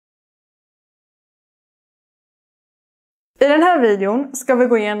I den här videon ska vi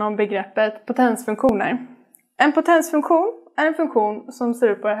gå igenom begreppet potensfunktioner. En potensfunktion är en funktion som ser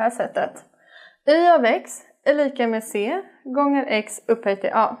ut på det här sättet. Y av x är lika med c gånger x upphöjt till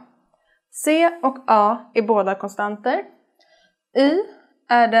a. C och a är båda konstanter. Y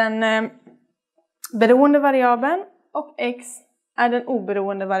är den beroende variabeln och x är den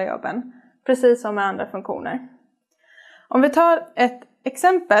oberoende variabeln. Precis som med andra funktioner. Om vi tar ett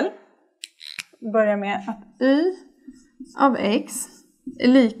exempel. Börjar med att y av x är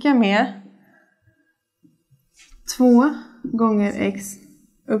lika med 2 gånger x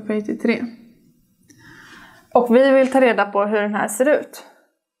upphöjt till 3. Och vi vill ta reda på hur den här ser ut.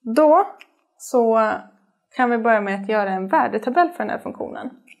 Då så kan vi börja med att göra en värdetabell för den här funktionen.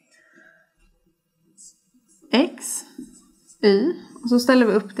 X, y, och så ställer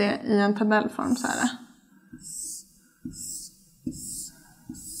vi upp det i en tabellform så här.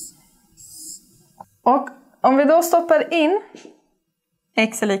 Och om vi då stoppar in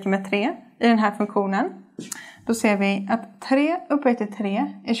x är lika med 3 i den här funktionen. Då ser vi att 3 upphöjt till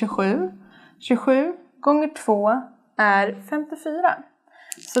 3 är 27. 27 gånger 2 är 54.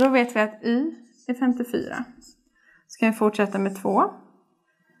 Så då vet vi att y är 54. Ska vi fortsätta med 2.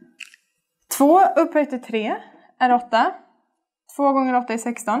 2 upphöjt till 3 är 8. 2 gånger 8 är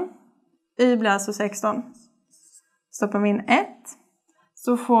 16. Y blir alltså 16. Stoppar vi in 1.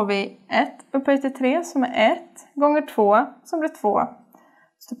 Så får vi 1 upphöjt till 3 som är 1 gånger 2 som blir 2.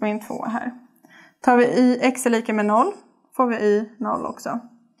 Stoppar in 2 här. Tar vi i x är lika med 0 får vi y 0 också.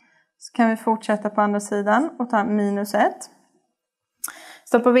 Så kan vi fortsätta på andra sidan och ta minus 1.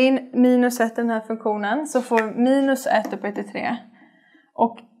 Stoppar vi in minus 1 i den här funktionen så får vi minus 1 upphöjt till 3.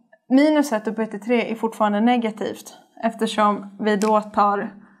 Och minus 1 upphöjt till 3 är fortfarande negativt. Eftersom vi då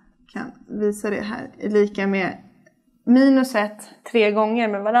kan visa det här, är lika med minus 1 3 gånger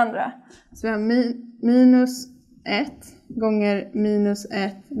med varandra. Så vi har minus 1 gånger minus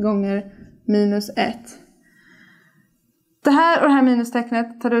 1 gånger minus 1. Det här och det här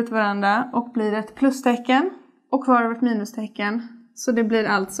minustecknet tar ut varandra och blir ett plustecken. Och kvar över ett minustecken. Så det blir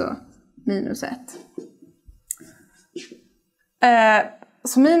alltså minus 1.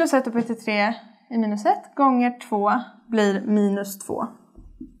 Så minus 1 upphöjt till 3 är minus 1 gånger 2 blir minus 2.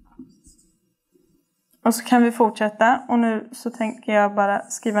 Och så kan vi fortsätta. Och nu så tänker jag bara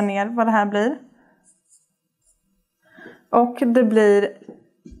skriva ner vad det här blir. Och det blir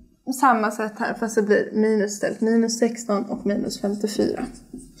samma sätt här fast det blir minusställt. Minus 16 och minus 54.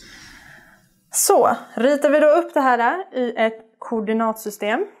 Så ritar vi då upp det här i ett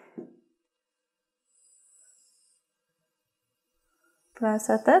koordinatsystem. På det här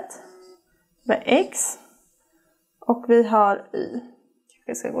sättet. Vi har x. Och vi har y.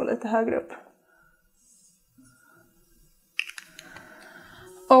 Vi ska gå lite högre upp.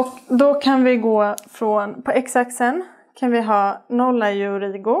 Och då kan vi gå på x-axeln kan vi ha 0 i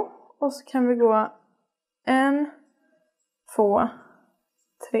origo. Och så kan vi gå 1, 2,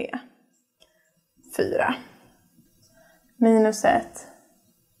 3, 4. Minus 1,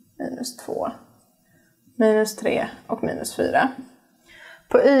 minus 2, minus 3 och minus 4.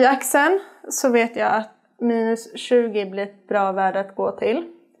 På y-axeln så vet jag att minus 20 blir ett bra värde att gå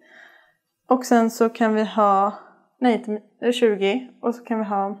till. Och sen så kan vi ha, nej inte 20, och så kan vi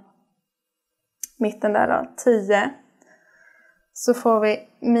ha mitten där då, 10. Så får vi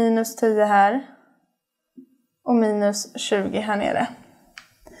minus 10 här och minus 20 här nere.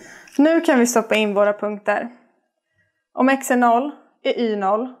 Nu kan vi stoppa in våra punkter. Om x är 0 är y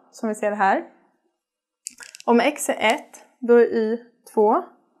 0 som vi ser här. Om x är 1 då är y 2. 1,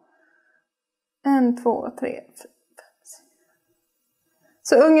 2, 3, 4, 5, 6.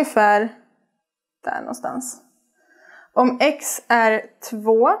 Så ungefär där någonstans. Om x är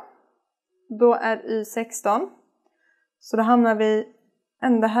 2 då är y 16. Så då hamnar vi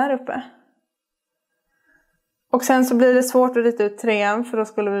ända här uppe. Och sen så blir det svårt att rita ut 3 för då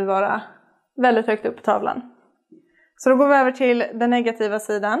skulle vi vara väldigt högt upp på tavlan. Så då går vi över till den negativa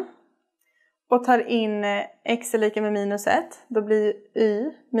sidan. Och tar in x är lika med minus 1. Då blir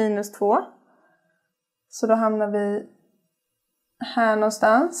y minus 2. Så då hamnar vi här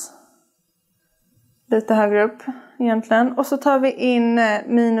någonstans. Lite högre upp egentligen. Och så tar vi in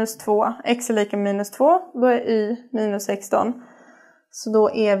minus 2. X är lika med minus 2. Då är y minus 16. Så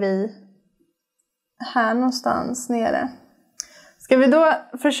då är vi här någonstans nere. Ska vi då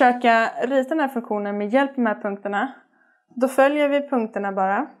försöka rita den här funktionen med hjälp av de här punkterna. Då följer vi punkterna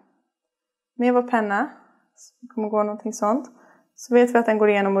bara. Med vår penna. Så det kommer gå någonting sånt. Så vet vi att den går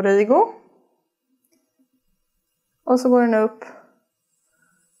igenom origo. Och så går den upp.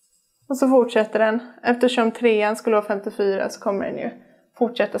 Och så fortsätter den. Eftersom 3 skulle vara 54 så kommer den ju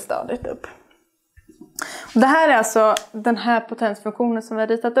fortsätta stadigt upp. Det här är alltså den här potensfunktionen som vi har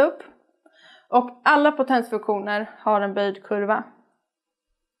ritat upp. Och alla potensfunktioner har en böjd kurva.